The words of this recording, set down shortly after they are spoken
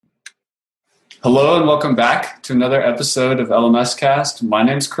Hello and welcome back to another episode of LMS Cast. My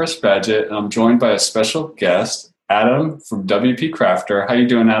name's Chris Badgett and I'm joined by a special guest, Adam from WPCrafter. How you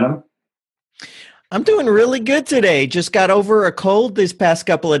doing, Adam? I'm doing really good today. Just got over a cold this past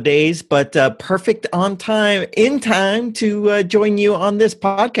couple of days, but perfect in time to join you on this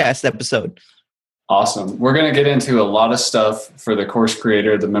podcast episode. Awesome. We're going to get into a lot of stuff for the course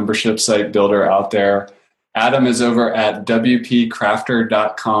creator, the membership site builder out there. Adam is over at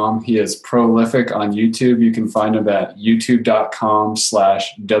WPCrafter.com. He is prolific on YouTube. You can find him at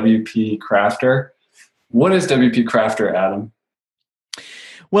youtube.com/WPCrafter. What is WPCrafter, Adam?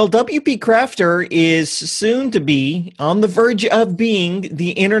 Well, WPCrafter is soon to be on the verge of being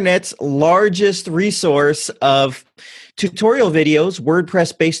the internet's largest resource of tutorial videos,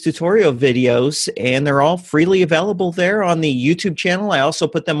 WordPress-based tutorial videos, and they're all freely available there on the YouTube channel. I also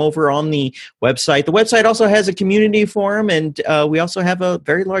put them over on the website. The website also has a community forum, and we also have a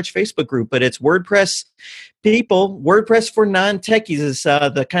very large Facebook group, but it's WordPress people. WordPress for non-techies is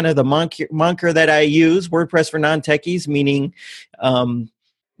the kind of the moniker that I use, WordPress for non-techies, meaning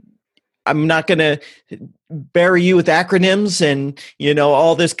I'm not going to bury you with acronyms and,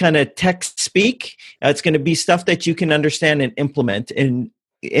 all this kind of tech speak. It's going to be stuff that you can understand and implement and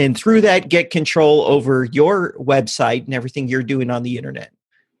through that get control over your website and everything you're doing on the internet.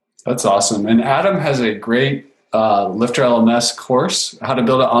 That's awesome. And Adam has a great Lifter LMS course, how to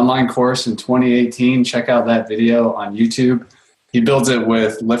build an online course in 2018. Check out that video on YouTube. He builds it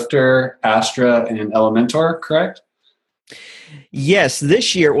with Lifter, Astra, and Elementor, correct? Yes,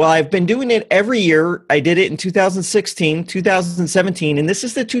 this year. Well, I've been doing it every year. I did it in 2016, 2017, and this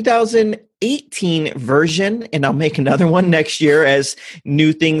is the 2018 version, and I'll make another one next year as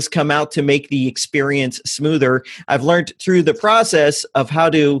new things come out to make the experience smoother. I've learned through the process of how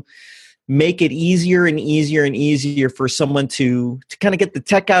to make it easier and easier and easier for someone to kind of get the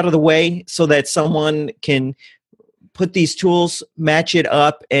tech out of the way so that someone can put these tools, match it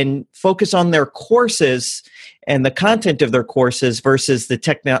up, and focus on their courses and the content of their courses versus the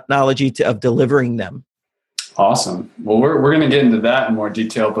technology of delivering them. Awesome. Well, we're going to get into that in more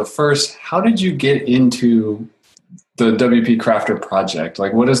detail. But first, how did you get into the WPCrafter project?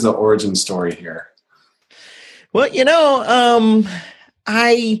 Like, what is the origin story here? Well,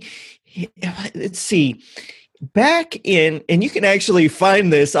 let's see. Back in, and you can actually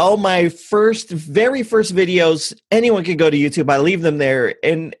find this, all my very first videos, anyone can go to YouTube. I leave them there.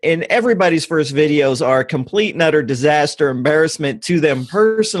 And everybody's first videos are a complete and utter disaster, embarrassment to them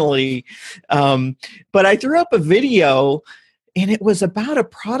personally. But I threw up a video and it was about a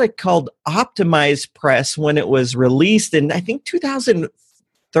product called Optimize Press when it was released in, I think,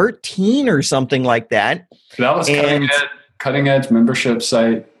 2013 or something like that. That was cutting edge membership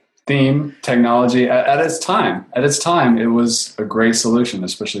site theme technology at its time. At its time, it was a great solution,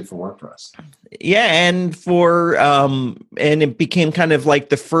 especially for WordPress. Yeah, and and it became kind of like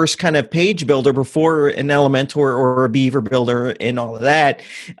the first kind of page builder before an Elementor or a Beaver builder and all of that.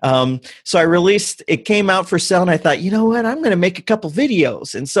 So I released, it came out for sale, and I thought, you know what, I'm going to make a couple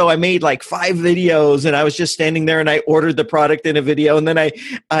videos. And so I made like 5 videos, and I was just standing there, and I ordered the product in a video, and then I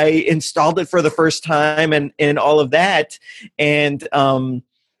installed it for the first time, and all of that, and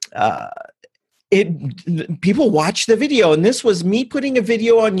people watch the video, and this was me putting a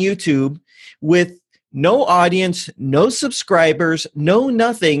video on YouTube with no audience, no subscribers, no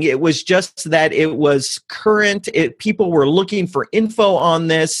nothing. It was just that it was current. People were looking for info on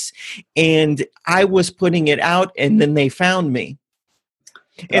this, and I was putting it out, and then they found me.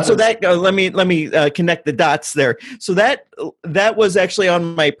 And so that let me connect the dots there. So that was actually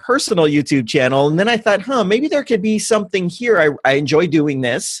on my personal YouTube channel, and then I thought, maybe there could be something here. I enjoy doing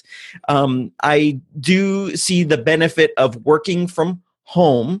this. I do see the benefit of working from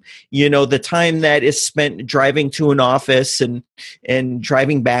home. The time that is spent driving to an office and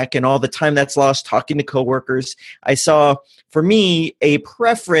driving back, and all the time that's lost talking to coworkers. I saw, for me, a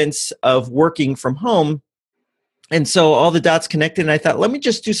preference of working from home. And so all the dots connected, and I thought, let me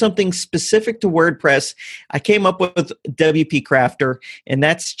just do something specific to WordPress. I came up with WPCrafter, and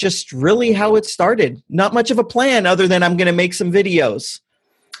that's just really how it started. Not much of a plan other than I'm going to make some videos.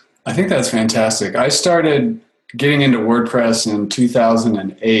 I think that's fantastic. I started getting into WordPress in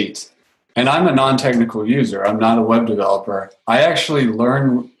 2008, and I'm a non-technical user. I'm not a web developer. I actually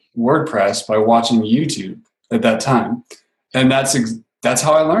learned WordPress by watching YouTube at that time, and that's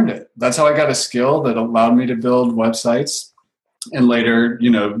how I learned it. That's how I got a skill that allowed me to build websites. And later,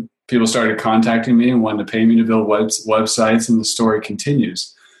 people started contacting me and wanted to pay me to build websites, and the story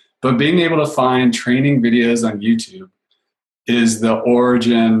continues. But being able to find training videos on YouTube is the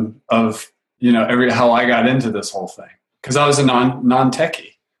origin of, how I got into this whole thing. Because I was a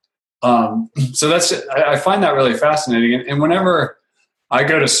non-techie. So I find that really fascinating. And whenever I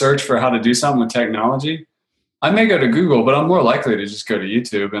go to search for how to do something with technology, I may go to Google, but I'm more likely to just go to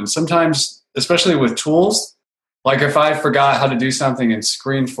YouTube. And sometimes, especially with tools, like if I forgot how to do something in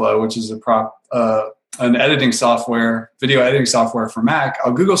ScreenFlow, which is an editing software, video editing software for Mac,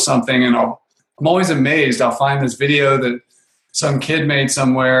 I'll Google something and I'm always amazed. I'll find this video that some kid made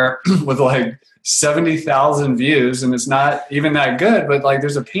somewhere with like 70,000 views, and it's not even that good, but like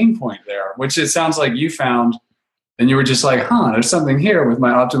there's a pain point there, which it sounds like you found, and you were just like, there's something here with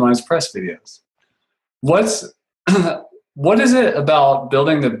my optimized press videos. What is it about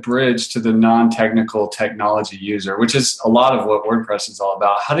building the bridge to the non-technical technology user, which is a lot of what WordPress is all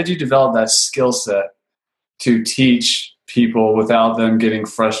about? How did you develop that skill set to teach people without them getting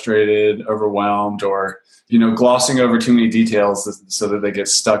frustrated, overwhelmed, or glossing over too many details so that they get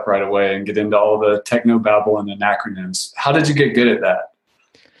stuck right away and get into all the technobabble and acronyms? How did you get good at that?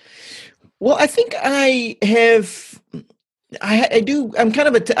 Well, I think I am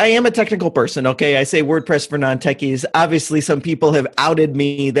a technical person. Okay. I say WordPress for non-techies. Obviously some people have outed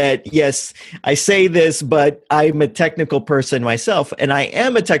me that yes, I say this, but I'm a technical person myself, and I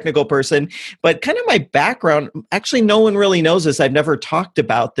am a technical person, but kind of my background, actually no one really knows this. I've never talked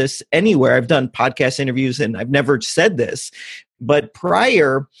about this anywhere. I've done podcast interviews and I've never said this, but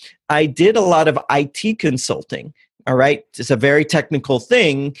prior I did a lot of IT consulting. All right. It's a very technical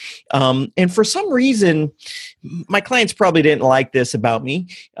thing. And for some reason, my clients probably didn't like this about me.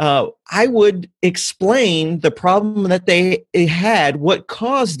 I would explain the problem that they had, what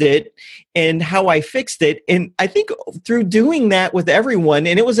caused it, and how I fixed it. And I think through doing that with everyone,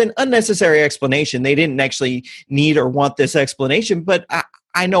 and it was an unnecessary explanation. They didn't actually need or want this explanation, but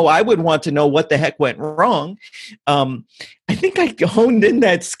I know I would want to know what the heck went wrong. I think I honed in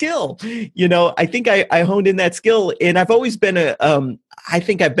that skill. I think I honed in that skill, and I've always been I'm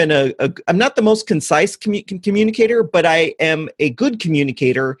not the most concise communicator, but I am a good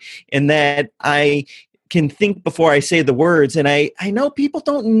communicator in that I can think before I say the words. And I know people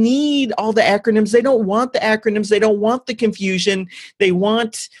don't need all the acronyms. They don't want the acronyms. They don't want the confusion. They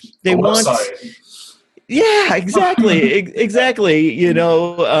want. Yeah, exactly. Exactly.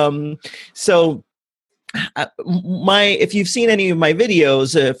 So if you've seen any of my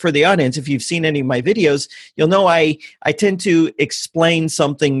videos, for the audience, if you've seen any of my videos, you'll know I tend to explain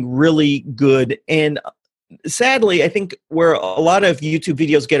something really good. And sadly, I think where a lot of YouTube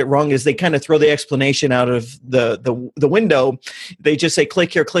videos get it wrong is they kind of throw the explanation out of the window. They just say,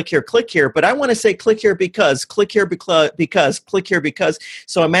 click here, click here, click here. But I want to say, click here because, click here because, click here because.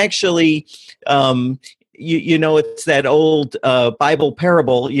 So I'm actually, it's that old Bible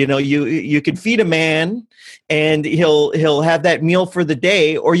parable. You could feed a man and he'll have that meal for the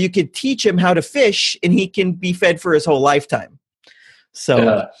day, or you could teach him how to fish and he can be fed for his whole lifetime. So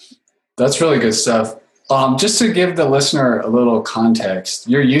yeah, that's really good stuff. Just to give the listener a little context,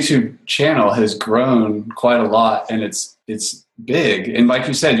 your YouTube channel has grown quite a lot, and it's big. And like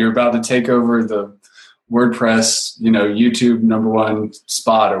you said, you're about to take over the WordPress, YouTube #1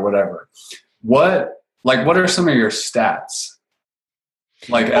 spot or whatever. What are some of your stats?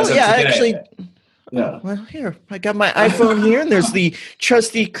 Yeah. Well, here, I got my iPhone here, and there's the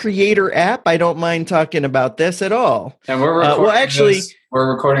trusty Creator app. I don't mind talking about this at all. And we're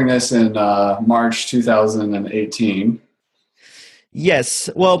recording this in March 2018. Yes.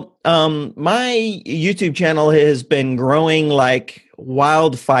 Well, my YouTube channel has been growing like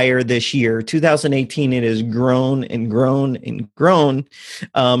wildfire this year. 2018, it has grown and grown and grown.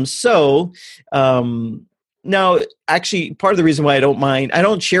 Now, actually, part of the reason why I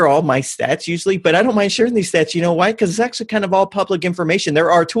don't share all my stats usually, but I don't mind sharing these stats. You know why? Because it's actually kind of all public information.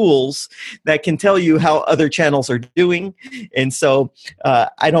 There are tools that can tell you how other channels are doing. And so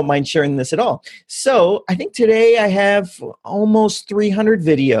I don't mind sharing this at all. So I think today I have almost 300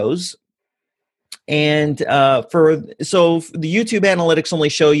 videos. And the YouTube analytics only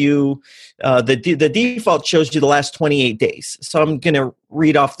show you the default shows you the last 28 days. So I'm going to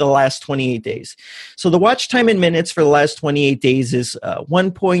read off the last 28 days. So the watch time in minutes for the last 28 days is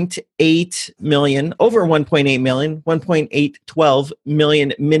 1.8 million, over 1.8 million, 1.812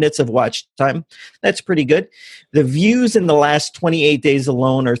 million minutes of watch time. That's pretty good. The views in the last 28 days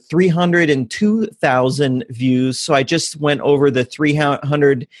alone are 302,000 views. So I just went over the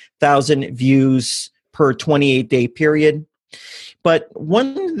 300,000 views per 28-day period. But one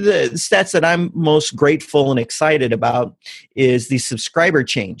of the stats that I'm most grateful and excited about is the subscriber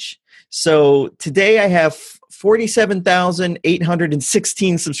change. So today I have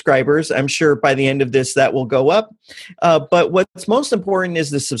 47,816 subscribers. I'm sure by the end of this that will go up. But what's most important is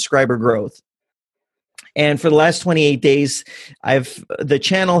the subscriber growth. And for the last 28 days, the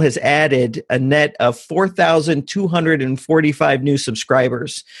channel has added a net of 4,245 new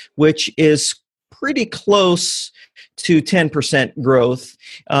subscribers, which is pretty close to 10% growth.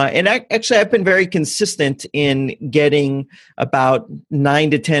 And actually, I've been very consistent in getting about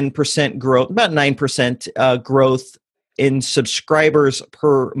 9 to 10% growth, about 9% growth in subscribers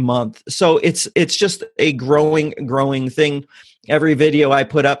per month. So it's just a growing thing. Every video I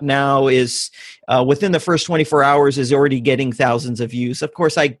put up now is within the first 24 hours is already getting thousands of views. Of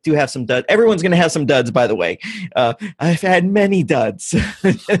course, I do have some duds. Everyone's going to have some duds, by the way. I've had many duds.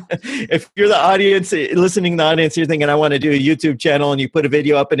 If you're the audience, listening to the audience, you're thinking, I want to do a YouTube channel, and you put a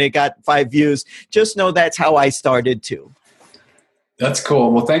video up and it got 5 views, just know that's how I started too. That's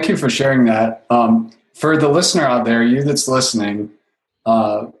cool. Well, thank you for sharing that. For the listener out there, you that's listening,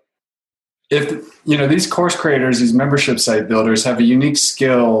 if these course creators, these membership site builders have a unique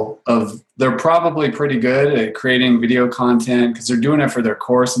skill of, they're probably pretty good at creating video content because they're doing it for their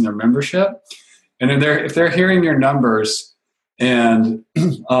course and their membership. And if they're hearing your numbers and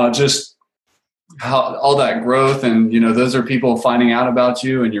just how all that growth, and those are people finding out about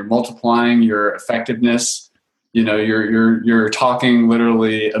you, and you're multiplying your effectiveness. You're talking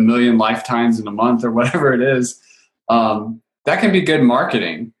literally 1 million lifetimes in a month or whatever it is. That can be good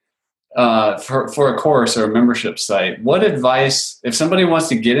marketing. For a course or a membership site. What advice, if somebody wants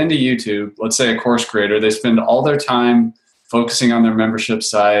to get into YouTube, let's say a course creator, they spend all their time focusing on their membership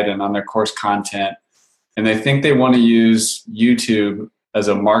site and on their course content, and they think they want to use YouTube as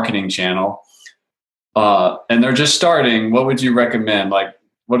a marketing channel, and they're just starting, what would you recommend? Like,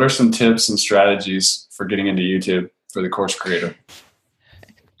 what are some tips and strategies for getting into YouTube for the course creator?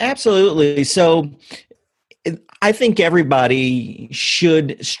 Absolutely. So I think everybody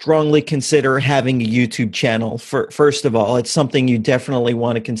should strongly consider having a YouTube channel. First of all, it's something you definitely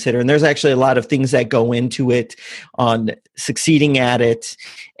want to consider. And there's actually a lot of things that go into it on succeeding at it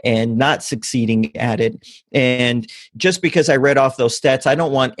and not succeeding at it. And just because I read off those stats, I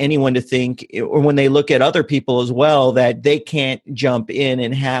don't want anyone to think, or when they look at other people as well, that they can't jump in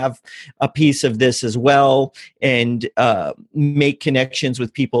and have a piece of this as well and make connections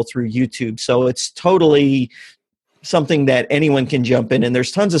with people through YouTube. So it's totally something that anyone can jump in. And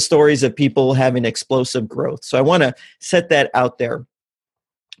there's tons of stories of people having explosive growth. So I want to set that out there.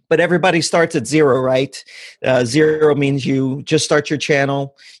 But everybody starts at zero, right? Zero means you just start your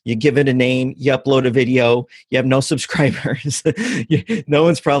channel, you give it a name, you upload a video, you have no subscribers. No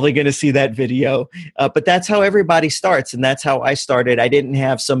one's probably going to see that video. But that's how everybody starts, and that's how I started. I didn't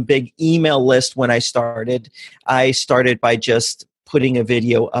have some big email list when I started. I started by just putting a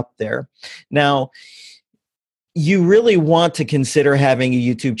video up there. Now, you really want to consider having a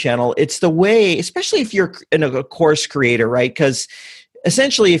YouTube channel. It's the way, especially if you're a course creator, right? Because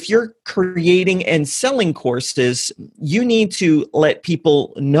essentially, if you're creating and selling courses, you need to let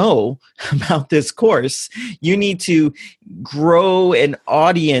people know about this course. You need to grow an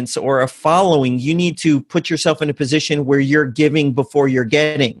audience or a following. You need to put yourself in a position where you're giving before you're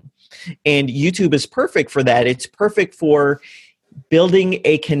getting. And YouTube is perfect for that. It's perfect for building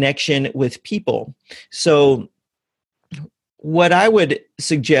a connection with people. So what I would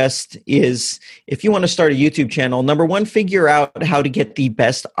suggest is, if you want to start a YouTube channel, number one, figure out how to get the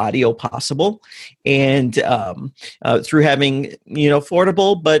best audio possible, and through having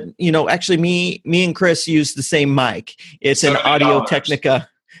affordable. But actually, me and Chris use the same mic. It's an Audio Technica.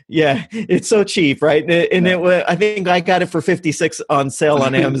 Yeah, it's so cheap, right? And I think I got it for $56 on sale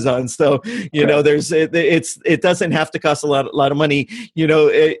on Amazon. So it doesn't have to cost a lot of money.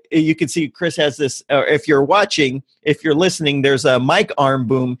 You can see Chris has this. If you're listening, there's a mic arm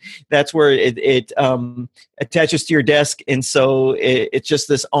boom. That's where it attaches to your desk, and so it's just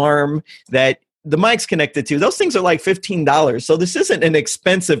this arm that the mic's connected to. Those things are like $15. So this isn't an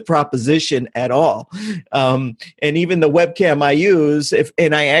expensive proposition at all. And even the webcam I use,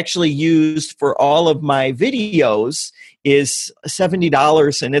 and I actually used for all of my videos, is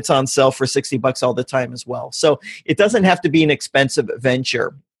 $70, and it's on sale for $60 all the time as well. So it doesn't have to be an expensive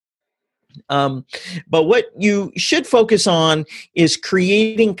venture. But what you should focus on is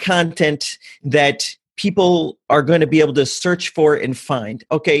creating content that people are going to be able to search for and find.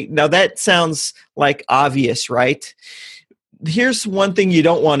 Okay, now that sounds like obvious, right? Here's one thing you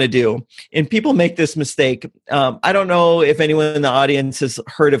don't want to do, and people make this mistake. I don't know if anyone in the audience has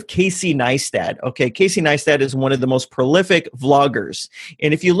heard of Casey Neistat. Okay, Casey Neistat is one of the most prolific vloggers.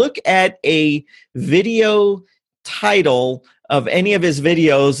 And if you look at a video title of any of his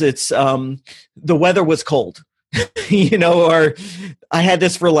videos, it's "The weather was cold," or "I had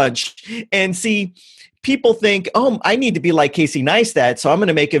this for lunch." And see, people think, oh, I need to be like Casey Neistat, so I'm going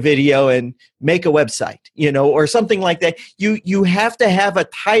to make a video and make a website, or something like that. You have to have a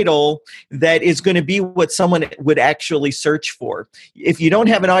title that is going to be what someone would actually search for. If you don't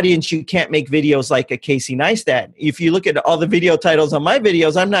have an audience, you can't make videos like a Casey Neistat. If you look at all the video titles on my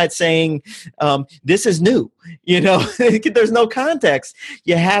videos, I'm not saying this is new. There's no context.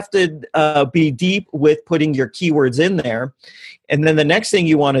 You have to be deep with putting your keywords in there. And then the next thing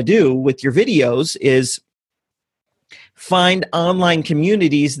you want to do with your videos is find online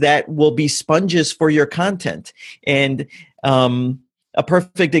communities that will be sponges for your content. And a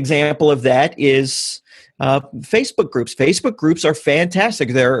perfect example of that is Facebook groups. Facebook groups are fantastic.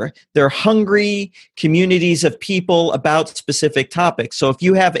 They're hungry communities of people about specific topics. So if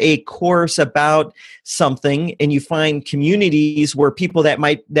you have a course about something and you find communities where people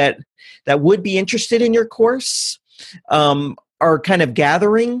that would be interested in your course are kind of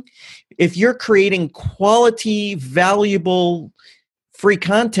gathering, if you're creating quality, valuable, free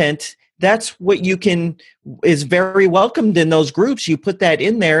content, that's what is very welcomed in those groups. You put that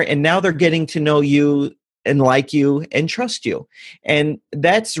in there, and now they're getting to know you and like you and trust you. And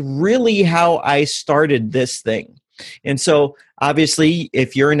that's really how I started this thing. And so obviously,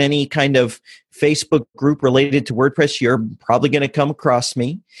 if you're in any kind of Facebook group related to WordPress, you're probably going to come across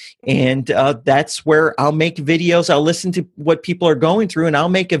me. And that's where I'll make videos. I'll listen to what people are going through, and I'll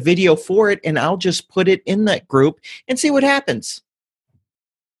make a video for it, and I'll just put it in that group and see what happens.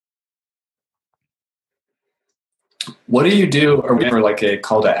 What do you do for like a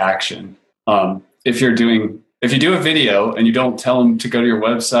call to action? If you do a video and you don't tell them to go to your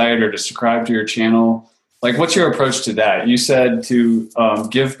website or to subscribe to your channel, like what's your approach to that? You said to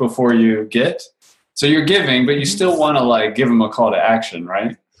give before you get. So you're giving, but you still want to like give them a call to action,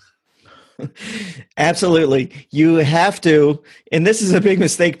 right? Absolutely. You have to, and this is a big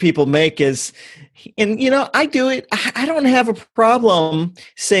mistake people make is, and I do it. I don't have a problem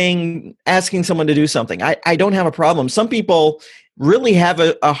asking someone to do something. I don't have a problem. Some people really have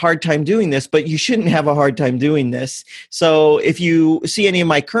a hard time doing this, but you shouldn't have a hard time doing this. So if you see any of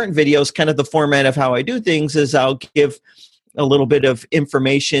my current videos, kind of the format of how I do things is I'll give a little bit of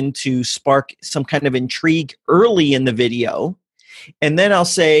information to spark some kind of intrigue early in the video. And then I'll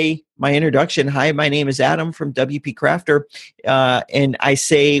say my introduction. Hi, my name is Adam from WPCrafter. And I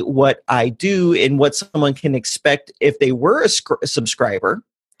say what I do and what someone can expect if they were a subscriber.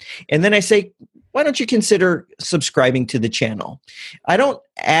 And then I say, why don't you consider subscribing to the channel? I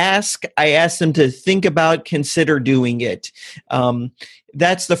ask them to think about, consider doing it.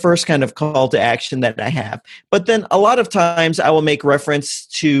 That's the first kind of call to action that I have. But then a lot of times I will make reference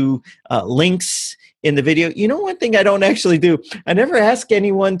to links in the video. One thing I don't actually do, I never ask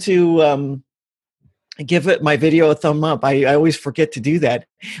anyone to give my video a thumb up. I always forget to do that.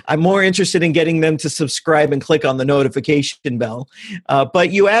 I'm more interested in getting them to subscribe and click on the notification bell.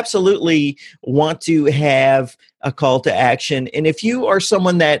 But you absolutely want to have a call to action. And if you are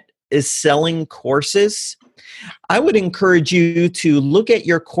someone that is selling courses, I would encourage you to look at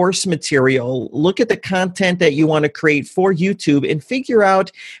your course material, look at the content that you want to create for YouTube, and figure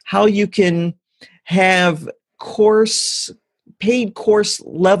out how you can have paid course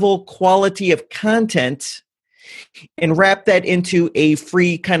level quality of content and wrap that into a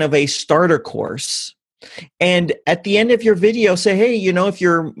free kind of a starter course. And at the end of your video, say, hey, if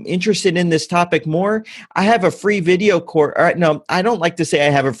you're interested in this topic more, I have a free video course. No, I don't like to say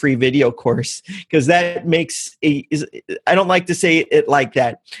I have a free video course because I don't like to say it like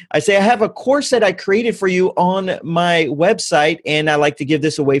that. I say I have a course that I created for you on my website, and I like to give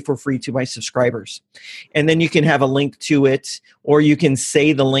this away for free to my subscribers. And then you can have a link to it, or you can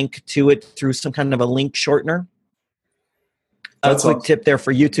say the link to it through some kind of a link shortener. That's a quick tip there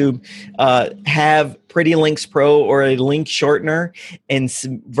for YouTube. Have Pretty Links Pro or a link shortener and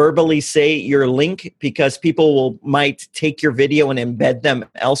verbally say your link, because people might take your video and embed them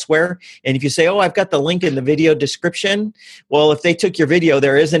elsewhere. And if you say, oh, I've got the link in the video description, well, if they took your video,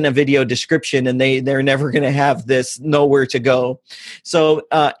 there isn't a video description, and they're never going to have this nowhere to go. So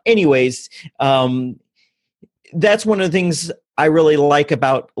anyways, that's one of the things I really like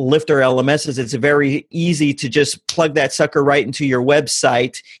about Lifter LMS is it's very easy to just plug that sucker right into your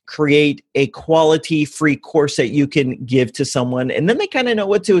website, create a quality free course that you can give to someone, and then they kind of know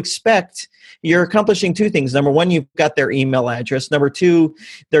what to expect. You're accomplishing two things. Number one, you've got their email address. Number two,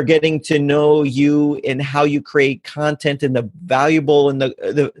 they're getting to know you and how you create content and the valuable and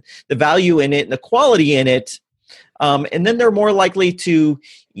the value in it and the quality in it. And then they're more likely to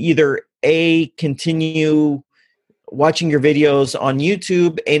either continue watching your videos on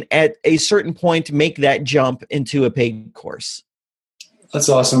YouTube, and at a certain point make that jump into a paid course. That's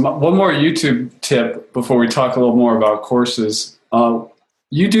awesome. One more YouTube tip before we talk a little more about courses.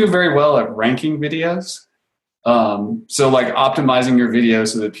 You do very well at ranking videos. So like optimizing your video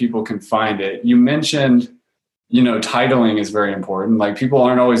so that people can find it. You mentioned, titling is very important. Like people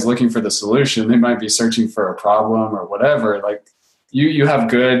aren't always looking for the solution. They might be searching for a problem or whatever. Like you have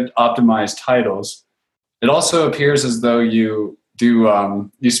good optimized titles. It also appears as though you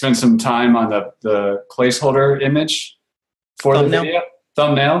spend some time on the placeholder image for Thumbnail. the video,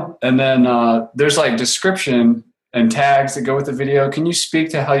 thumbnail. And then there's like description and tags that go with the video. Can you speak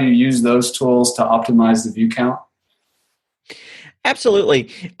to how you use those tools to optimize the view count? Absolutely.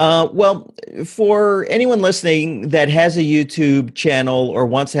 Well, for anyone listening that has a YouTube channel or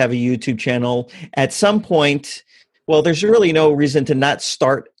wants to have a YouTube channel, at some point, well, there's really no reason to not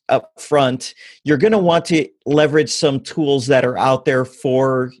start up front. You're going to want to leverage some tools that are out there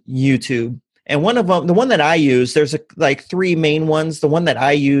for YouTube. And one of them, the one that I use, there's like three main ones. The one that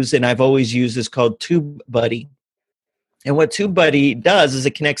I use and I've always used is called TubeBuddy. And what TubeBuddy does is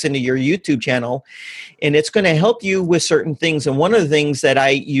it connects into your YouTube channel, and it's going to help you with certain things. And one of the things that I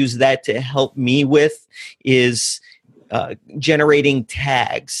use that to help me with is generating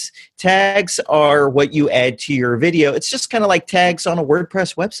tags. Tags are what you add to your video. It's just kind of like tags on a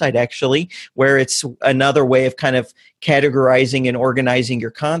WordPress website, actually, where it's another way of kind of categorizing and organizing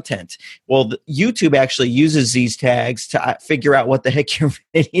your content. Well, YouTube actually uses these tags to figure out what the heck your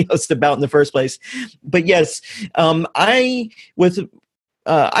video is about in the first place. But yes, I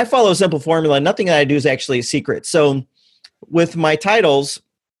follow a simple formula. Nothing that I do is actually a secret. So with my titles,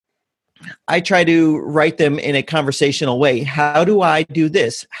 I try to write them in a conversational way. How do I do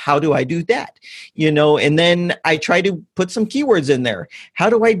this? How do I do that? And then I try to put some keywords in there.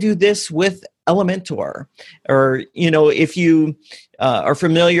 How do I do this with Elementor? Or, if you are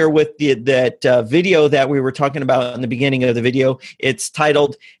familiar with that video that we were talking about in the beginning of the video, it's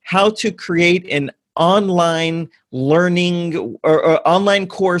titled How to Create an Online Learning or Online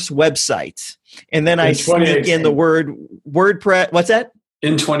Course Website. And then I sneak in the word WordPress. What's that?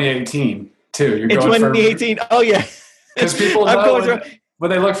 In 2018, too. You're in 2018, oh yeah. Because people know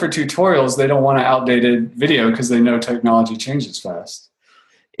when they look for tutorials, they don't want an outdated video because they know technology changes fast.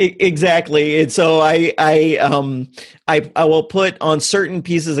 Exactly. And so I will put on certain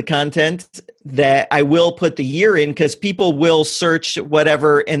pieces of content that I will put the year in, because people will search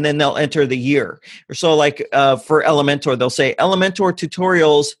whatever and then they'll enter the year. So like for Elementor, they'll say Elementor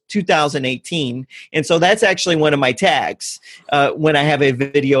tutorials 2018. And so that's actually one of my tags when I have a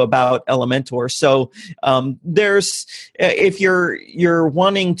video about Elementor. So there's, if you're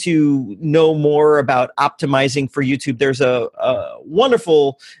wanting to know more about optimizing for YouTube, there's a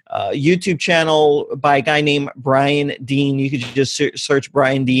wonderful YouTube channel by a guy named Brian Dean. You could just search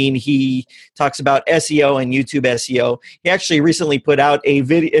Brian Dean. He talks about SEO and YouTube SEO. He actually recently put out a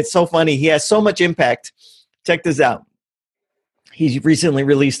video. It's so funny. He has so much impact. Check this out. He recently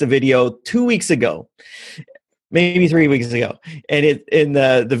released a video 2 weeks ago, maybe 3 weeks ago. And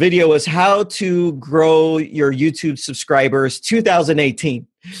the video was how to grow your YouTube subscribers 2018.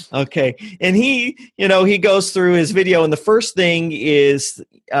 Okay. And he goes through his video, and the first thing is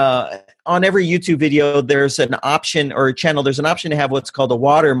on every YouTube video, there's an option, or a channel, there's an option to have what's called a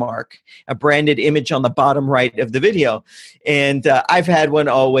watermark, a branded image on the bottom right of the video. And I've had one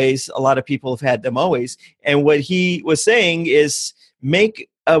always. A lot of people have had them always. And what he was saying is make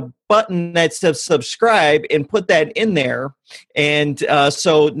a button that says subscribe and put that in there. And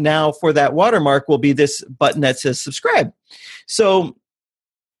so now for that watermark will be this button that says subscribe. So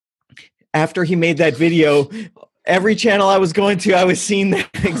after he made that video, every channel I was going to, I was seeing the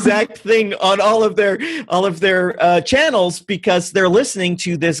exact thing on all of their channels, because they're listening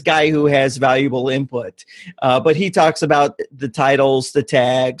to this guy who has valuable input. But he talks about the titles, the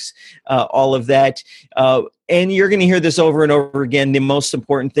tags, all of that. And you're going to hear this over and over again. The most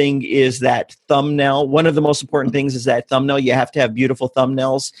important thing is that thumbnail. One of the most important things is that thumbnail. You have to have beautiful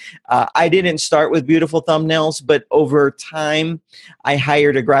thumbnails. I didn't start with beautiful thumbnails, but over time, I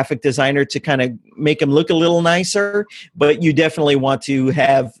hired a graphic designer to kind of make them look a little nicer. But you definitely want to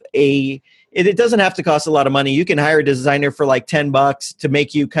have it doesn't have to cost a lot of money. You can hire a designer for like $10 to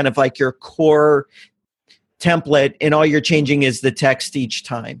make you kind of like your core template, and all you're changing is the text each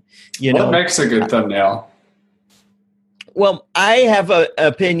time. What makes a good thumbnail? Well, I have an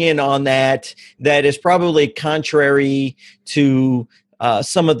opinion on that is probably contrary to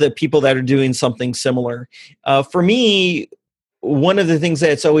some of the people that are doing something similar. For me, one of the things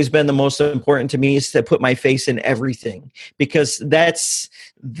that's always been the most important to me is to put my face in everything, because that's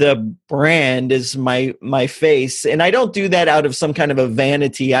the brand, is my face. And I don't do that out of some kind of a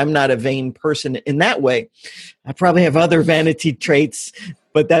vanity. I'm not a vain person in that way. I probably have other vanity traits,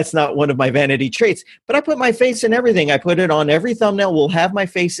 but that's not one of my vanity traits. But I put my face in everything. I put it on every thumbnail, will have my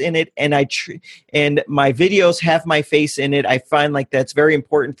face in it, and and my videos have my face in it. I find like that's very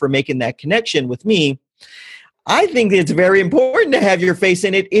important for making that connection with me. I think it's very important to have your face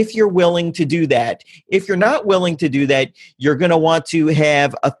in it if you're willing to do that. If you're not willing to do that, you're going to want to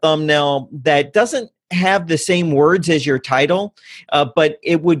have a thumbnail that doesn't have the same words as your title, but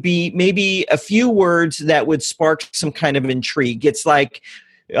it would be maybe a few words that would spark some kind of intrigue. It's like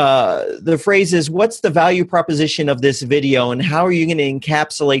the phrase is, what's the value proposition of this video, and how are you going to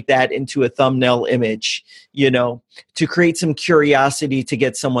encapsulate that into a thumbnail image, to create some curiosity to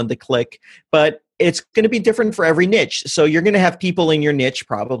get someone to click. But it's going to be different for every niche. So you're going to have people in your niche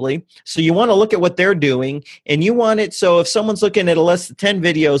probably. So you want to look at what they're doing, and you want it so if someone's looking at a list of 10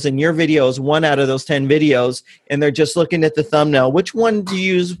 videos and your video is one out of those 10 videos and they're just looking at the thumbnail, which one do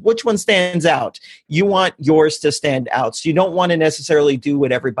you use? Which one stands out? You want yours to stand out. So you don't want to necessarily do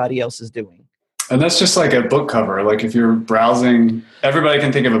what everybody else is doing. And that's just like a book cover. Like if you're browsing, everybody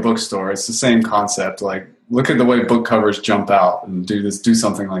can think of a bookstore. It's the same concept. Like look at the way book covers jump out and do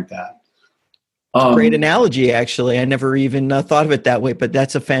something like that. Great analogy, actually. I never even thought of it that way, but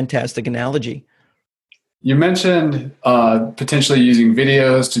that's a fantastic analogy. You mentioned potentially using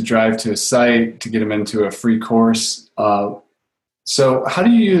videos to drive to a site to get them into a free course. So how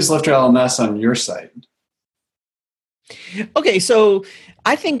do you use Lifter LMS on your site? Okay, so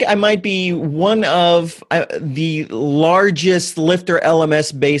I think I might be one of the largest Lifter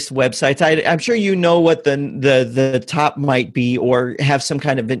LMS-based websites. I'm sure you know what the top might be, or have some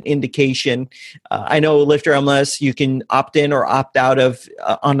kind of an indication. I know Lifter LMS, you can opt in or opt out of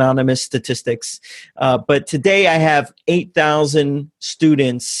anonymous statistics. But today I have 8,000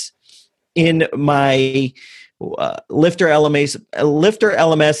 students in my Lifter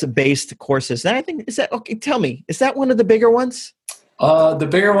LMS based courses. And I think, okay? Tell me, is that one of the bigger ones? The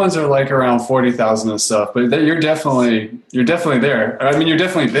bigger ones are like around 40,000 and stuff, but you're definitely there. I mean, you're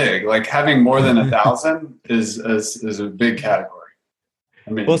definitely big. Like having more than 1,000 is a big category. I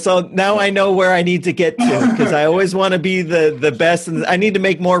mean, well, so now I know where I need to get to, because I always want to be the best, and I need to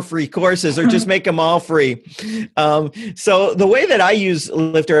make more free courses, or just make them all free. So the way that I use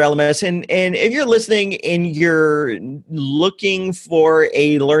Lifter LMS, and if you're listening and you're looking for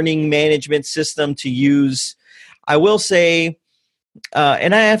a learning management system to use, I will say,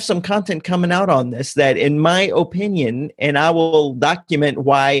 and I have some content coming out on this, that in my opinion, and I will document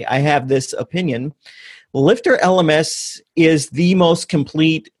why I have this opinion, Lifter LMS is the most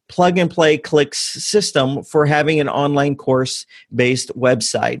complete plug-and-play clicks system for having an online course-based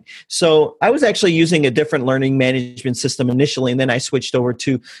website. So I was actually using a different learning management system initially, and then I switched over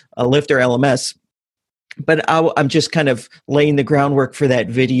to Lifter LMS. But I'm just kind of laying the groundwork for that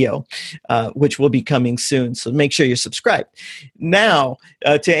video, which will be coming soon. So make sure you're subscribed. Now,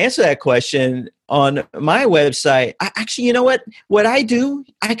 to answer that question, on my website, actually, you know what? What I do,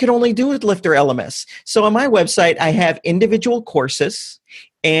 I could only do with Lifter LMS. So on my website, I have individual courses,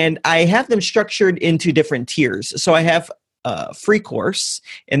 and I have them structured into different tiers. So I have a free course,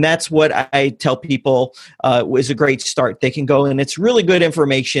 and that's what I tell people is a great start. They can go, and it's really good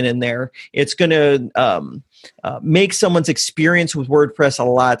information in there. It's going to make someone's experience with WordPress a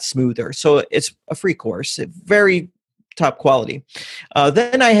lot smoother. So it's a free course, very top quality.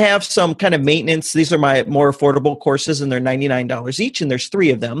 Then I have some kind of maintenance. These are my more affordable courses, and they're $99 each, and there's 3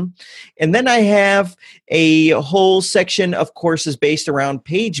 of them. And then I have a whole section of courses based around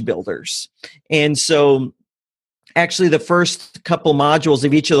page builders. And so actually, the first couple modules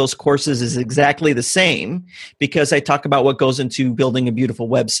of each of those courses is exactly the same, because I talk about what goes into building a beautiful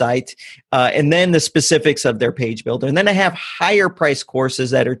website, and then the specifics of their page builder. And then I have higher price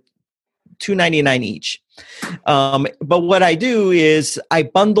courses that are $299 each. But what I do is I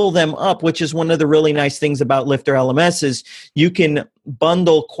bundle them up, which is one of the really nice things about Lifter LMS is you can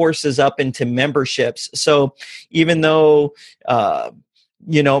bundle courses up into memberships. So even though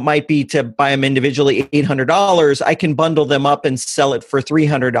it might be to buy them individually $800, I can bundle them up and sell it for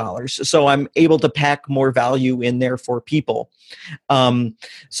 $300. So I'm able to pack more value in there for people.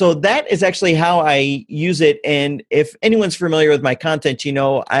 So that is actually how I use it. And if anyone's familiar with my content,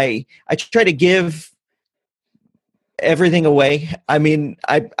 I try to give everything away. I mean,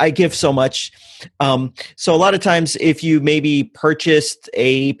 I give so much. So a lot of times if you maybe purchased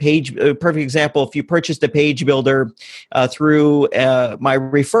a perfect example, if you purchased a page builder through my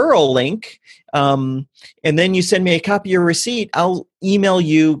referral link, and then you send me a copy of your receipt, I'll email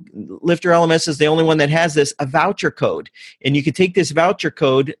you. Lifter LMS is the only one that has this, a voucher code. And you can take this voucher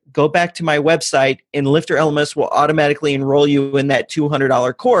code, go back to my website, and Lifter LMS will automatically enroll you in that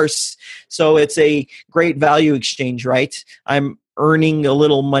 $200 course. So it's a great value exchange, right? I'm earning a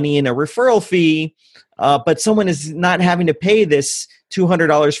little money in a referral fee, but someone is not having to pay this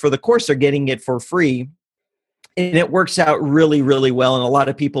 $200 for the course. They're getting it for free. And it works out really, really well. And a lot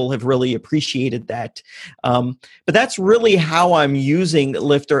of people have really appreciated that. But that's really how I'm using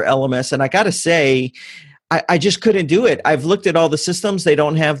Lifter LMS. And I got to say, I just couldn't do it. I've looked at all the systems. They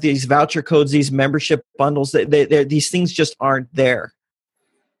don't have these voucher codes, these membership bundles. These things just aren't there.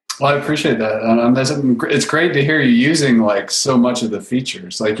 Well, I appreciate that. It's great to hear you using like so much of the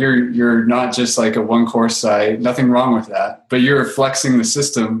features. Like you're not just like a one course site. Nothing wrong with that. But you're flexing the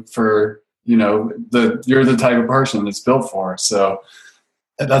system for, you're the type of person it's built for. So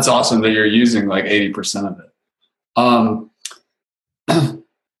that's awesome that you're using like 80% of it.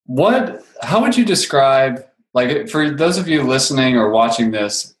 How would you describe, like, for those of you listening or watching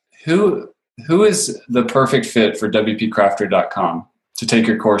this, who is the perfect fit for WPCrafter.com to take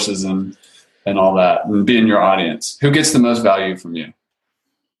your courses and all that and be in your audience? Who gets the most value from you?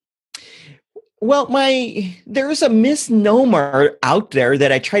 Well, there's a misnomer out there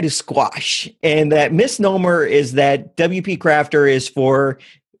that I try to squash. And that misnomer is that WP Crafter is for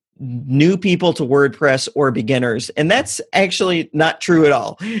new people to WordPress or beginners. And that's actually not true at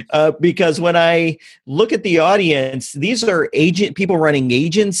all. Because when I look at the audience, these are people running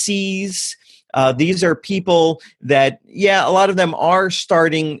agencies. These are people that, a lot of them are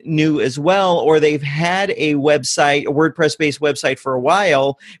starting new as well, or they've had a website, a WordPress-based website for a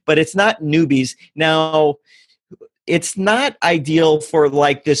while, but it's not newbies. Now, it's not ideal for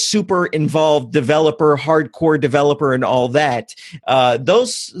like the super involved developer, hardcore developer, and all that.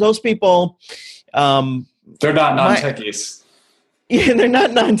 Those people, they're not non-techies. Yeah, they're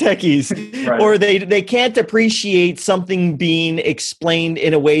not non-techies, right. Or they can't appreciate something being explained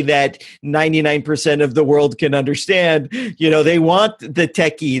in a way that 99% of the world can understand. They want the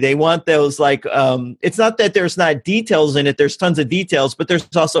techie. They want those it's not that there's not details in it. There's tons of details, but there's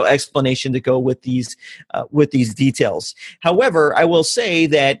also explanation to go with these details. However, I will say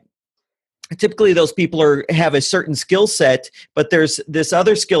that typically those people have a certain skill set, but there's this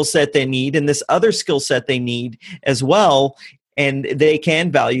other skill set they need and this other skill set they need as well. And they can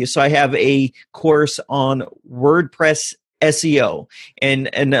value. So I have a course on WordPress SEO, and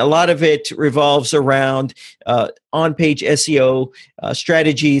a lot of it revolves around on-page SEO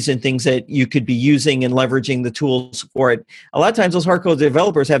strategies and things that you could be using and leveraging the tools for it. A lot of times those hardcore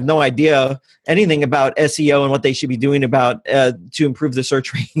developers have no idea anything about SEO and what they should be doing about to improve the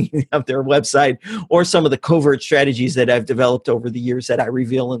search ranking of their website, or some of the covert strategies that I've developed over the years that I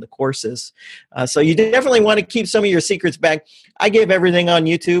reveal in the courses. So you definitely want to keep some of your secrets back. I give everything on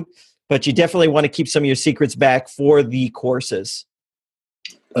YouTube, but you definitely want to keep some of your secrets back for the courses.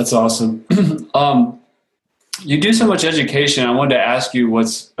 That's awesome. You do so much education. I wanted to ask you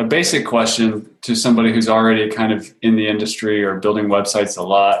what's a basic question to somebody who's already kind of in the industry or building websites a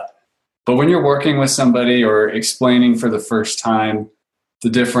lot. But when you're working with somebody or explaining for the first time the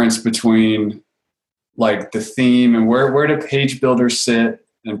difference between like the theme and where do page builders sit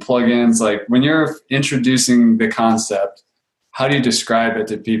and plugins, like when you're introducing the concept, how do you describe it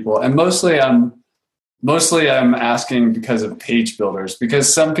to people? And mostly I'm asking because of page builders,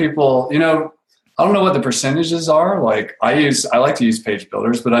 because some people, I don't know what the percentages are. Like I like to use page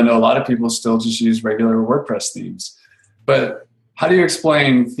builders, but I know a lot of people still just use regular WordPress themes. But how do you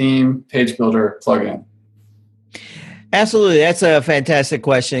explain theme, page builder, plugin? Absolutely. That's a fantastic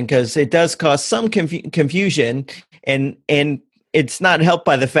question, because it does cause some confusion, and it's not helped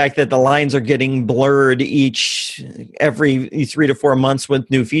by the fact that the lines are getting blurred every 3 to 4 months with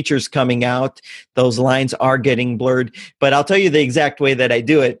new features coming out. Those lines are getting blurred. But I'll tell you the exact way that I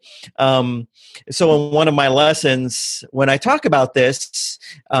do it. So in one of my lessons, when I talk about this,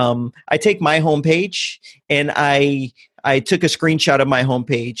 I take my homepage and I took a screenshot of my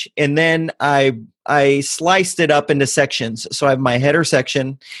homepage, and then I sliced it up into sections. So I have my header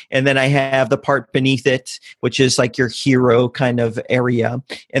section, and then I have the part beneath it, which is like your hero kind of area.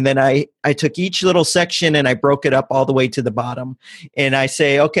 And then I took each little section and I broke it up all the way to the bottom. And I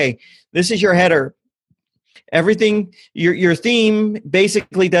say, okay, this is your header. Everything, your theme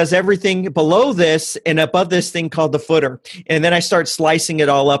basically does everything below this and above this thing called the footer. And then I start slicing it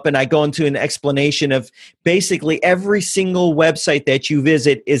all up, and I go into an explanation of basically every single website that you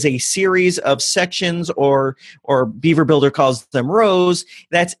visit is a series of sections, or Beaver Builder calls them rows.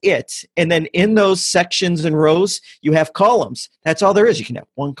 That's it. And then in those sections and rows, you have columns. That's all there is. You can have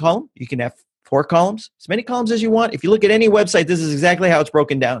one column, you can have 4 columns, as many columns as you want. If you look at any website, this is exactly how it's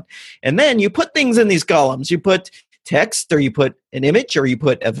broken down. And then you put things in these columns. You put text, or you put an image, or you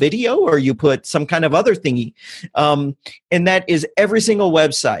put a video, or you put some kind of other thingy. And that is every single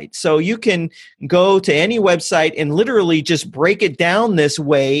website. So you can go to any website and literally just break it down this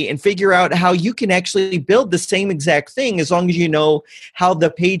way and figure out how you can actually build the same exact thing, as long as you know how the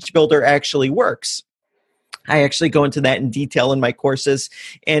page builder actually works. I actually go into that in detail in my courses,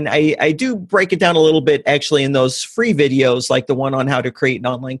 and I do break it down a little bit actually in those free videos, like the one on how to create an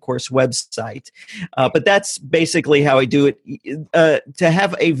online course website. But that's basically how I do it, to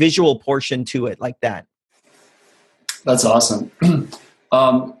have a visual portion to it like that. That's awesome.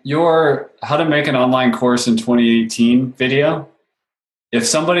 Your How to Make an Online Course in 2018 video, if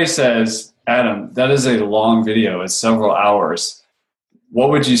somebody says, Adam, that is a long video, it's several hours,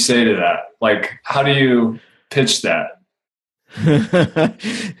 what would you say to that? Like, how do you pitch that?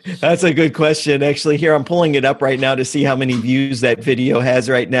 That's a good question. Actually, here I'm pulling it up right now to see how many views that video has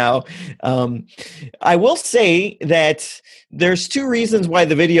right now. I will say that there's 2 reasons why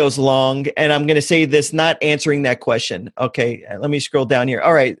the video is long, and I'm going to say this not answering that question. Okay, let me scroll down here.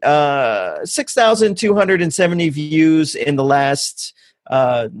 All right, 6,270 views in the last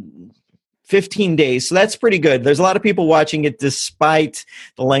 15 days. So that's pretty good. There's a lot of people watching it despite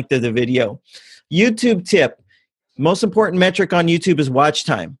the length of the video. YouTube tip. Most important metric on YouTube is watch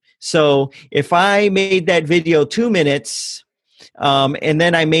time. So if I made that video 2 minutes, and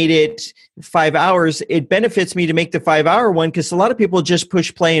then I made it 5 hours, it benefits me to make the 5-hour one, because a lot of people just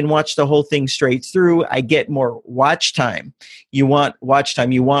push play and watch the whole thing straight through. I get more watch time. You want watch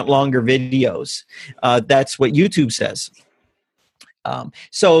time. You want longer videos. That's what YouTube says.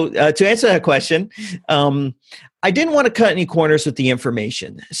 So to answer that question, I didn't want to cut any corners with the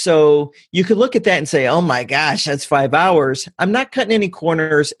information. So you could look at that and say, oh my gosh, that's 5 hours. I'm not cutting any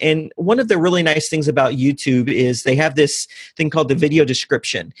corners. And one of the really nice things about YouTube is they have this thing called the video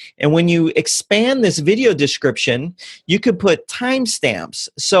description. And when you expand this video description, you could put timestamps.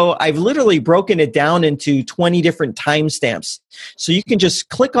 So I've literally broken it down into 20 different timestamps. So you can just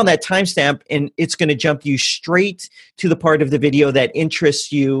click on that timestamp and it's going to jump you straight to the part of the video that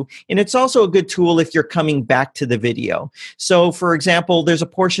interests you. And it's also a good tool if you're coming back to the video. So for example, there's a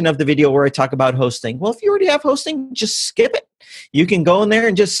portion of the video where I talk about hosting. Well, if you already have hosting, just skip it. You can go in there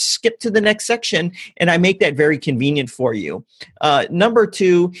and just skip to the next section, and I make that very convenient for you. Number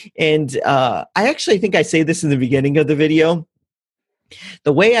 2, and I actually think I say this in the beginning of the video,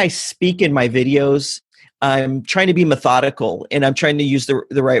 the way I speak in my videos, I'm trying to be methodical, and I'm trying to use the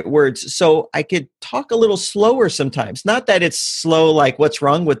right words. So I could talk a little slower sometimes. Not that it's slow like, what's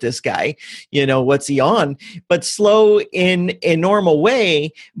wrong with this guy? What's he on? But slow in a normal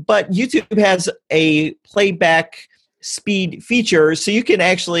way. But YouTube has a playback speed feature, so you can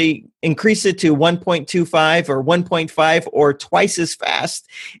actually increase it to 1.25 or 1.5 or twice as fast.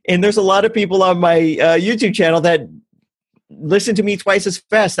 And there's a lot of people on my YouTube channel that listen to me twice as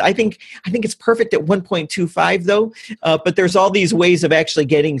fast. I think it's perfect at 1.25 though, but there's all these ways of actually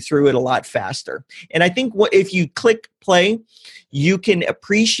getting through it a lot faster. And I think if you click play, you can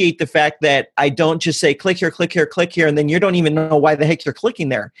appreciate the fact that I don't just say click here, click here, click here, and then you don't even know why the heck you're clicking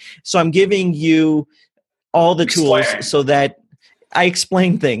there. So I'm giving you all the tools so that I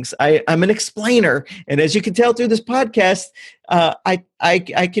explain things. I'm an explainer. And as you can tell through this podcast,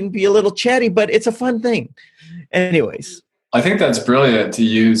 I can be a little chatty, but it's a fun thing. Anyways. I think that's brilliant to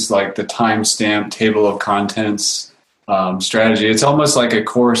use like the timestamp table of contents strategy. It's almost like a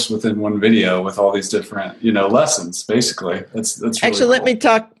course within one video with all these different, lessons. Basically, that's really actually cool.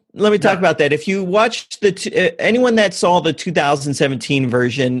 Let me talk about that. If you watched anyone that saw the 2017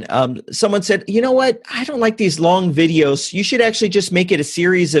 version, someone said, you know what? I don't like these long videos. You should actually just make it a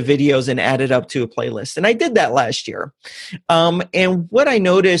series of videos and add it up to a playlist. And I did that last year. And what I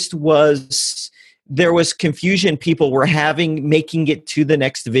noticed was there was confusion people were having making it to the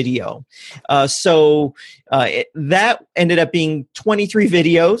next video. So that ended up being 23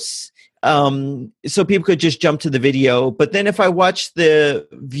 videos. So people could just jump to the video. But then if I watched, the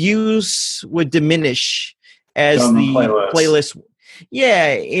views would diminish as the playlist. Yeah.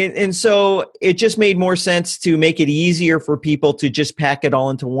 And so it just made more sense to make it easier for people to just pack it all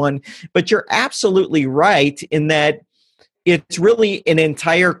into one. But you're absolutely right in that it's really an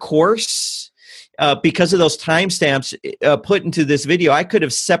entire course. Because of those timestamps put into this video, I could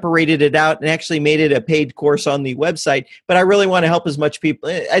have separated it out and actually made it a paid course on the website. But I really want to help as much people.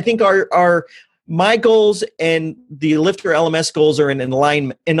 I think my goals and the Lifter LMS goals are in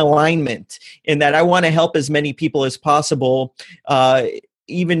alignment. In that I want to help as many people as possible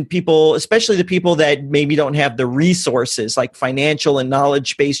even people, especially the people that maybe don't have the resources, like financial and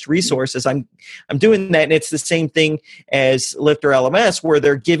knowledge-based resources. I'm doing that, and it's the same thing as Lifter LMS, where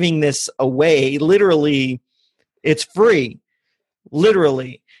they're giving this away. Literally, it's free,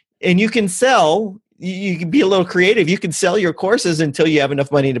 literally. And you can sell, you can be a little creative. You can sell your courses until you have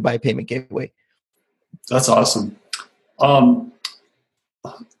enough money to buy a payment gateway. That's awesome. I'm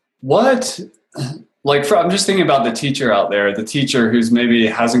just thinking about the teacher out there, the teacher who's maybe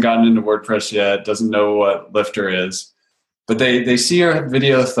hasn't gotten into WordPress yet, doesn't know what Lifter is, but they see your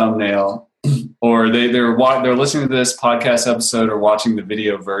video thumbnail, or they're listening to this podcast episode or watching the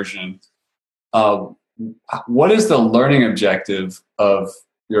video version. What is the learning objective of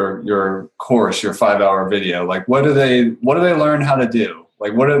your course, your 5-hour video? Like, what do they learn how to do?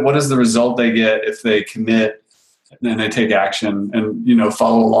 Like, what is the result they get if they commit and they take action and,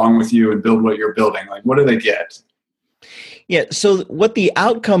 follow along with you and build what you're building? Like, what do they get? Yeah. So what the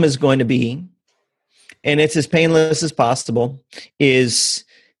outcome is going to be, and it's as painless as possible, is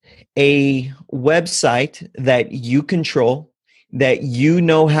a website that you control, that you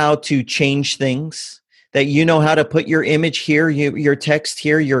know how to change things, that you know how to put your image here, your text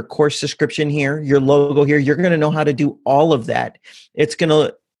here, your course description here, your logo here. You're going to know how to do all of that. It's going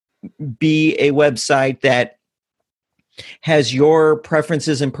to be a website that has your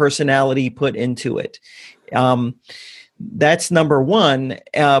preferences and personality put into it. That's number one.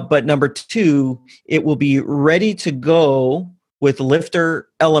 But number two, it will be ready to go with Lifter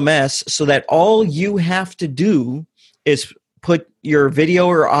LMS, so that all you have to do is put your video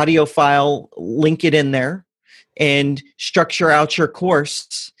or audio file, link it in there, and structure out your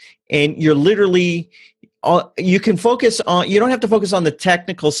course. And you're literally, you can focus on, you don't have to focus on the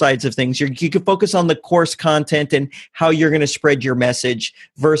technical sides of things. You can focus on the course content and how you're going to spread your message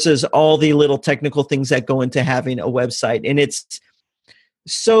versus all the little technical things that go into having a website. And it's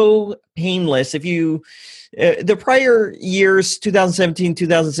so painless. If you, the prior years, 2017,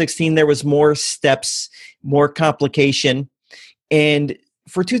 2016, there was more steps, more complication. And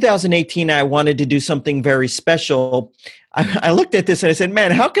for 2018, I wanted to do something very special. I looked at this and I said,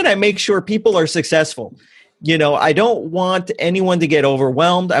 man, how can I make sure people are successful? I don't want anyone to get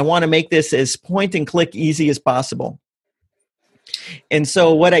overwhelmed. I want to make this as point and click easy as possible. And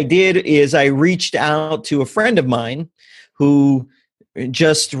so what I did is I reached out to a friend of mine who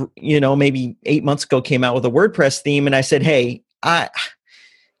just, maybe 8 months ago came out with a WordPress theme. And I said, hey, I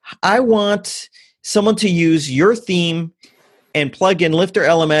want someone to use your theme and plug in Lifter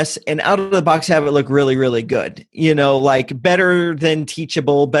LMS and out of the box have it look really, really good. Like better than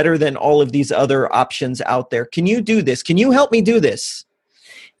Teachable, better than all of these other options out there. Can you do this? Can you help me do this?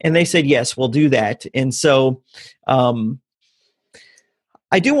 And they said, yes, we'll do that. And so I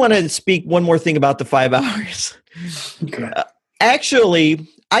do want to speak one more thing about the 5 hours. Okay. Actually,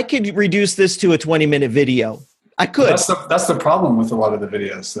 I could reduce this to a 20-minute video. I could. That's the problem with a lot of the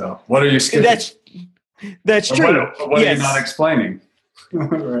videos, though. What are you skipping? That's true. What are you not explaining?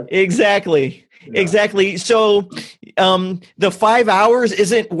 Right. Exactly. Yeah. Exactly. So the 5 hours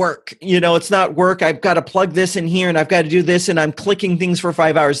isn't work. It's not work. I've got to plug this in here and I've got to do this and I'm clicking things for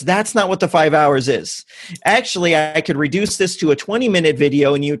 5 hours. That's not what the 5 hours is. Actually, I could reduce this to a 20-minute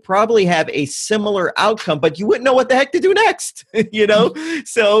video and you'd probably have a similar outcome, but you wouldn't know what the heck to do next.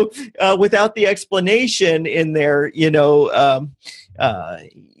 So without the explanation in there, you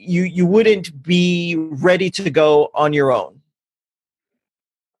wouldn't be ready to go on your own.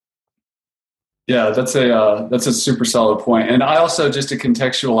 Yeah, that's a super solid point. And I also, just to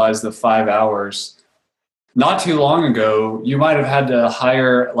contextualize the 5 hours, not too long ago, you might have had to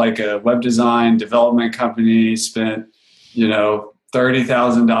hire like a web design development company, spent,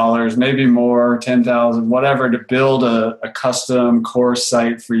 $30,000, maybe more, $10,000, whatever, to build a custom course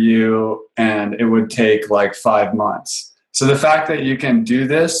site for you, and it would take like 5 months. So the fact that you can do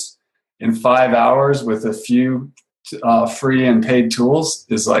this in 5 hours with a few free and paid tools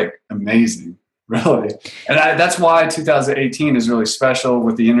is like amazing. Really. And that's why 2018 is really special,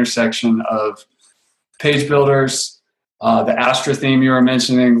 with the intersection of page builders, the Astra theme you were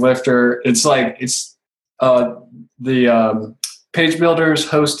mentioning, Lifter. It's the page builders,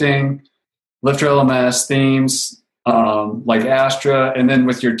 hosting, Lifter LMS, themes, like Astra. And then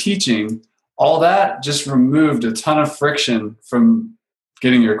with your teaching, all that just removed a ton of friction from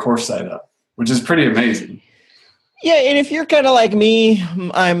getting your course site up, which is pretty amazing. Yeah. And if you're kind of like me,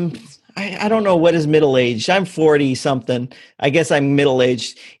 I don't know what is middle-aged. I'm 40 something. I guess I'm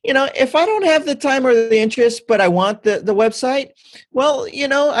middle-aged. If I don't have the time or the interest, but I want the website, well,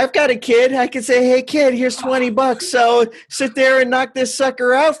 I've got a kid. I could say, hey kid, here's $20. So sit there and knock this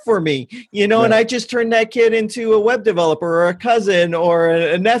sucker out for me, and I just turn that kid into a web developer or a cousin or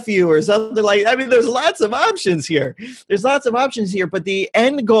a nephew or something like that. I mean, there's lots of options here. But the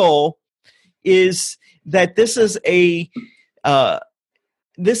end goal is that this is a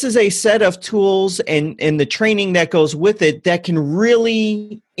set of tools and the training that goes with it that can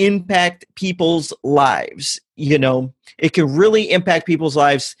really impact people's lives. It can really impact people's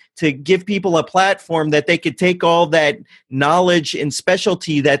lives to give people a platform that they could take all that knowledge and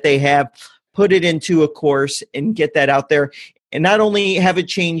specialty that they have, put it into a course and get that out there. And not only have it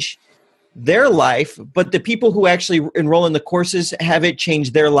change their life, but the people who actually enroll in the courses have it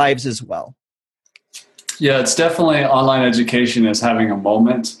change their lives as well. Yeah, it's definitely online education is having a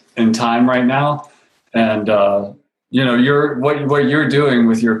moment in time right now. And, what you're doing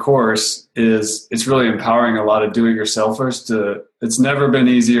with your course is it's really empowering a lot of do-it-yourselfers it's never been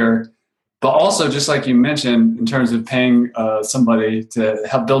easier. But also, just like you mentioned, in terms of paying somebody to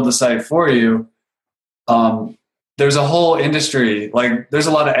help build the site for you, there's a whole industry. Like there's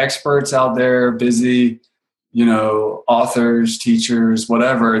a lot of experts out there, busy, authors, teachers,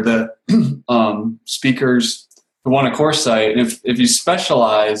 whatever, that speakers who want a course site. And if you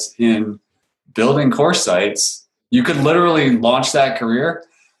specialize in building course sites, you could literally launch that career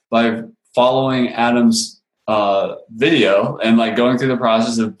by following Adam's video and like going through the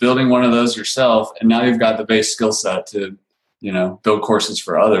process of building one of those yourself. And now you've got the base skill set to, build courses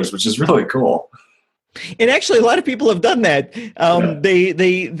for others, which is really cool. And actually, a lot of people have done that.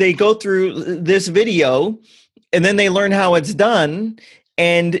 They go through this video and then they learn how it's done,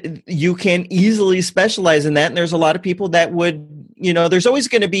 and you can easily specialize in that. And there's a lot of people that would, there's always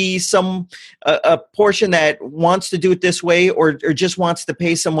going to be a portion that wants to do it this way or just wants to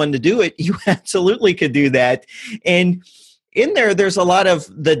pay someone to do it. You absolutely could do that. And in there's a lot of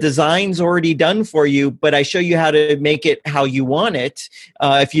the designs already done for you, but I show you how to make it how you want it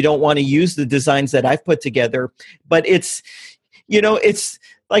if you don't want to use the designs that I've put together. But it's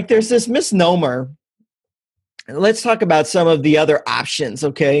like there's this misnomer. Let's talk about some of the other options,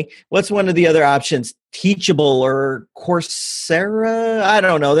 okay? What's one of the other options? Teachable or Coursera? I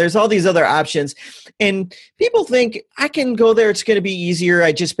don't know. There's all these other options. And people think, I can go there. It's going to be easier.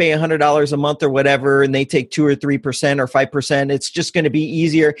 I just pay $100 a month or whatever, and they take 2 or 3% or 5%. It's just going to be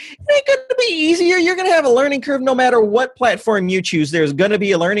easier. It ain't going to be easier. You're going to have a learning curve no matter what platform you choose. There's going to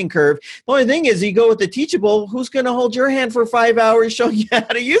be a learning curve. The only thing is, you go with the Teachable, who's going to hold your hand for 5 hours showing you how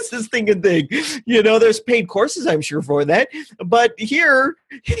to use this thing and thing? There's paid courses, I'm sure, for that. But here,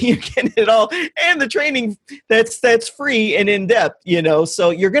 you get it all. And the training that's free and in depth, so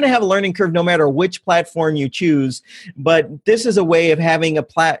you're going to have a learning curve no matter which platform you choose. But this is a way of having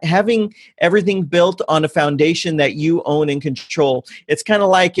having everything built on a foundation that you own and control. It's kind of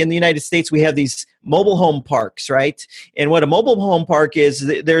like in the United States, we have these mobile home parks, right? And what a mobile home park is,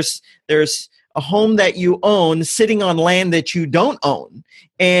 there's a home that you own sitting on land that you don't own.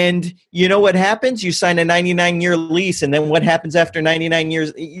 And you know what happens? You sign a 99-year lease, and then what happens after 99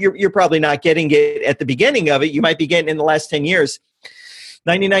 years? You're probably not getting it at the beginning of it. You might be getting it in the last 10 years.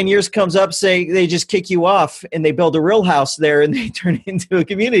 99 years comes up, say they just kick you off, and they build a real house there, and they turn it into a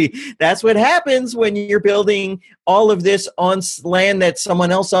community. That's what happens when you're building all of this on land that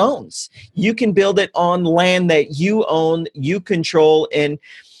someone else owns. You can build it on land that you own, you control, and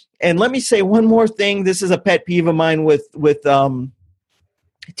let me say one more thing. This is a pet peeve of mine with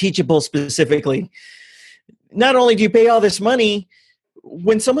Teachable specifically. Not only do you pay all this money,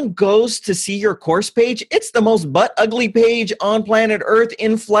 when someone goes to see your course page, it's the most butt ugly page on planet Earth,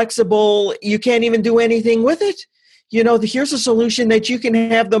 inflexible. You can't even do anything with it. Here's a solution that you can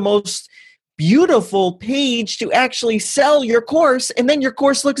have the most beautiful page to actually sell your course, and then your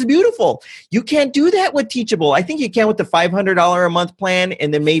course looks beautiful. You can't do that with Teachable. I think you can with the $500 a month plan,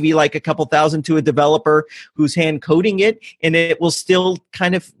 and then maybe like a couple thousand to a developer who's hand coding it, and it will still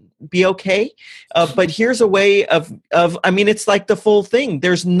kind of be okay. But here's a way of it's like the full thing.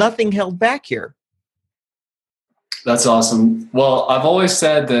 There's nothing held back here. That's awesome. Well, I've always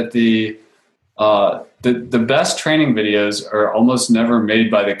said that the best training videos are almost never made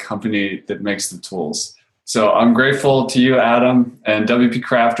by the company that makes the tools. So I'm grateful to you, Adam, and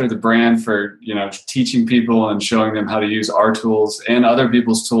WPCrafter, the brand, for teaching people and showing them how to use our tools and other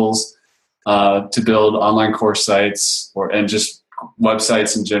people's tools to build online course sites and just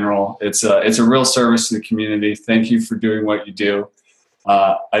websites in general. It's a real service to the community. Thank you for doing what you do.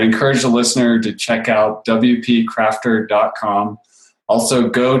 I'd encourage the listener to check out WPCrafter.com. Also,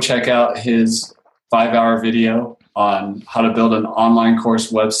 go check out his 5-hour video on how to build an online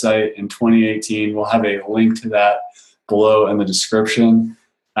course website in 2018. We'll have a link to that below in the description.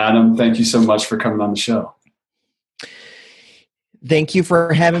 Adam, thank you so much for coming on the show. Thank you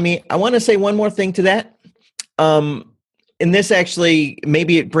for having me. I want to say one more thing to that. And this actually,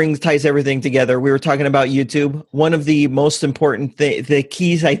 maybe it ties everything together. We were talking about YouTube. One of the most important the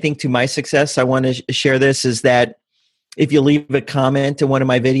keys, I think, to my success, I want to share this, is that if you leave a comment in one of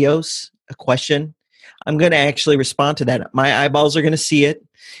my videos, a question, I'm going to actually respond to that. My eyeballs are going to see it,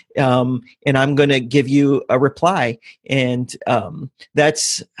 and I'm going to give you a reply. And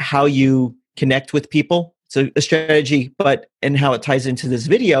that's how you connect with people. It's a strategy, and how it ties into this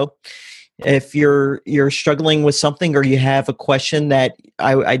video. If you're struggling with something, or you have a question that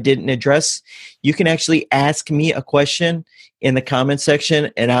I didn't address, you can actually ask me a question in the comment section,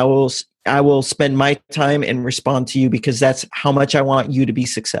 and I will spend my time and respond to you, because that's how much I want you to be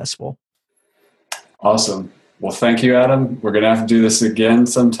successful. Awesome. Well, thank you, Adam. We're going to have to do this again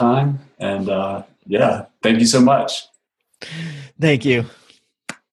sometime. And thank you so much. Thank you.